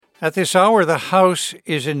At this hour, the House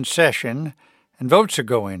is in session and votes are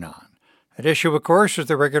going on. At issue, of course, is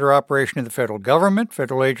the regular operation of the federal government.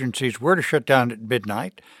 Federal agencies were to shut down at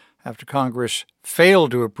midnight after Congress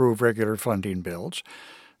failed to approve regular funding bills.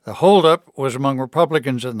 The holdup was among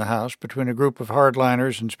Republicans in the House between a group of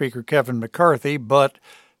hardliners and Speaker Kevin McCarthy, but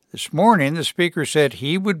this morning the Speaker said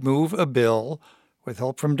he would move a bill with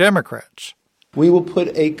help from Democrats. We will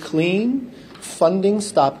put a clean funding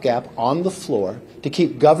stopgap on the floor to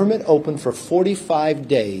keep government open for 45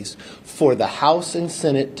 days for the House and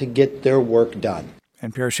Senate to get their work done.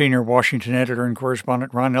 NPR senior Washington editor and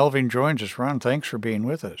correspondent Ron Elving joins us. Ron, thanks for being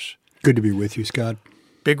with us. Good to be with you, Scott.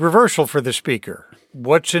 Big reversal for the Speaker.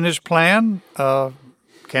 What's in his plan? Can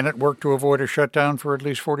it work to avoid a shutdown for at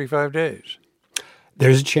least 45 days?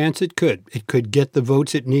 There's a chance it could. It could get the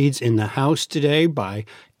votes it needs in the House today by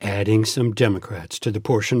adding some Democrats to the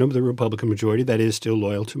portion of the Republican majority that is still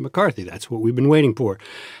loyal to McCarthy. That's what we've been waiting for.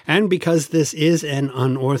 And because this is an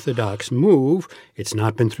unorthodox move, it's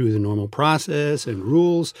not been through the normal process and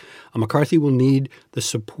rules, McCarthy will need the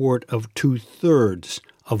support of 2/3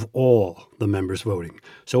 of all the members voting.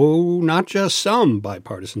 So not just some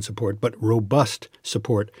bipartisan support, but robust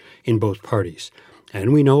support in both parties.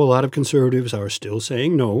 And we know a lot of conservatives are still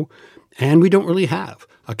saying no, and we don't really have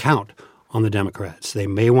a count on the Democrats. They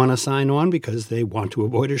may want to sign on because they want to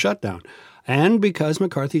avoid a shutdown, and because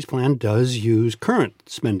McCarthy's plan does use current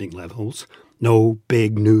spending levels, no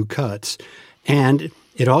big new cuts, and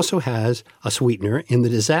it also has a sweetener in the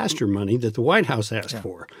disaster money that the White House asked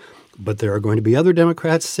for. But there are going to be other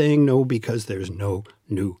Democrats saying no because there's no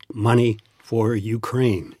new money for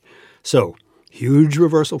Ukraine. So, huge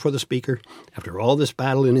reversal for the Speaker. After all this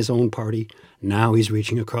battle in his own party, now he's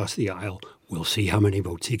reaching across the aisle. We'll see how many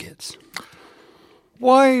votes he gets.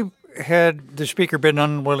 Why had the Speaker been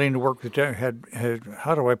unwilling to work with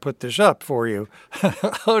how do I put this up for you?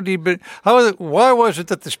 Why was it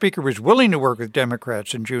that the Speaker was willing to work with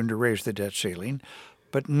Democrats in June to raise the debt ceiling,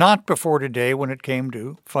 but not before today when it came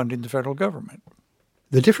to funding the federal government?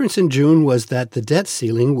 The difference in June was that the debt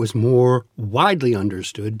ceiling was more widely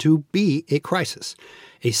understood to be a crisis,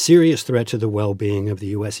 a serious threat to the well-being of the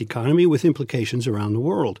U.S. economy with implications around the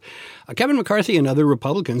world. Kevin McCarthy and other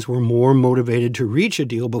Republicans were more motivated to reach a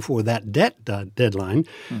deal before that debt deadline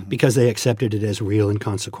because they accepted it as real and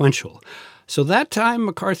consequential. So that time,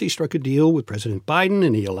 McCarthy struck a deal with President Biden,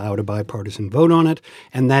 and he allowed a bipartisan vote on it,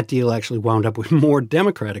 and that deal actually wound up with more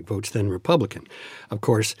Democratic votes than Republican. Of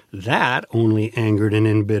course, that only angered and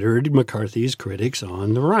embittered McCarthy's critics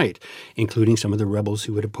on the right, including some of the rebels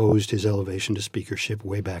who had opposed his elevation to speakership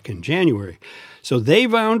way back in January. So they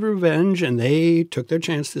vowed revenge, and they took their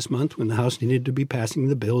chance this month when the House needed to be passing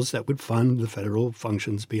the bills that would fund the federal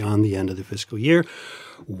functions beyond the end of the fiscal year,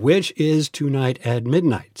 which is tonight at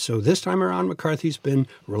midnight. So this time around, McCarthy's been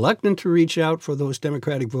reluctant to reach out for those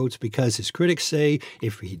Democratic votes because his critics say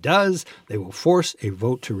if he does, they will force a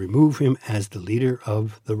vote to remove him as the leader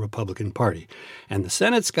of the Republican Party. And the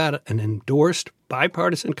Senate's got an endorsed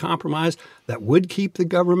bipartisan compromise that would keep the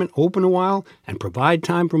government open a while and provide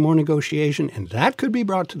time for more negotiation, and that could be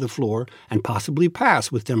brought to the floor and possibly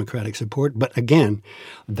pass with Democratic support. But again,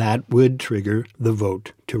 that would trigger the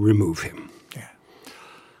vote to remove him.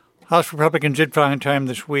 House Republicans did find time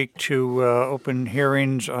this week to open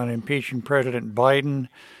hearings on impeaching President Biden.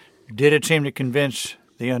 Did it seem to convince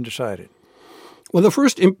the undecided? Well, the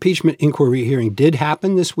first impeachment inquiry hearing did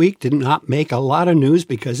happen this week, did not make a lot of news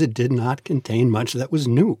because it did not contain much that was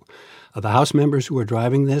new. The House members who are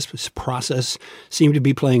driving this process seem to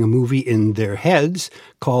be playing a movie in their heads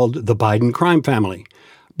called The Biden Crime Family.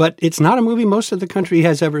 But it's not a movie most of the country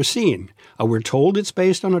has ever seen. We're told it's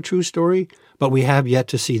based on a true story, but we have yet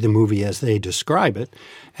to see the movie as they describe it.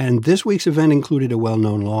 And this week's event included a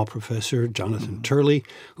well-known law professor, Jonathan Turley,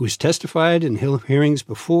 who's testified in hearings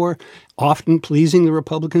before, often pleasing the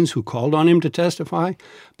Republicans who called on him to testify.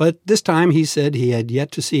 But this time he said he had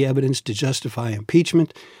yet to see evidence to justify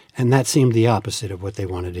impeachment, and that seemed the opposite of what they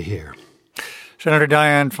wanted to hear. Senator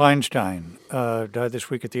Dianne Feinstein died this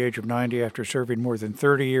week at the age of 90 after serving more than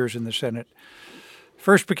 30 years in the Senate.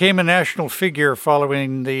 First became a national figure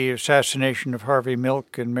following the assassination of Harvey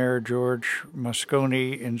Milk and Mayor George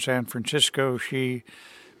Moscone in San Francisco. She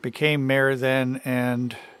became mayor then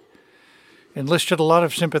and enlisted a lot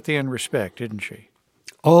of sympathy and respect, didn't she?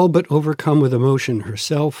 All but overcome with emotion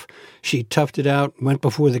herself, she toughed it out, went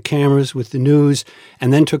before the cameras with the news,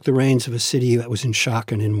 and then took the reins of a city that was in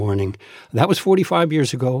shock and in mourning. That was 45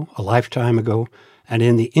 years ago, a lifetime ago, and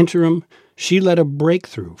in the interim, she led a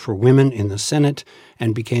breakthrough for women in the Senate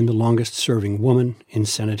and became the longest-serving woman in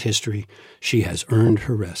Senate history. She has earned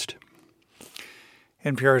her rest.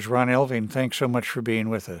 NPR's Ron Elving, thanks so much for being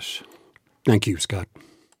with us. Thank you, Scott.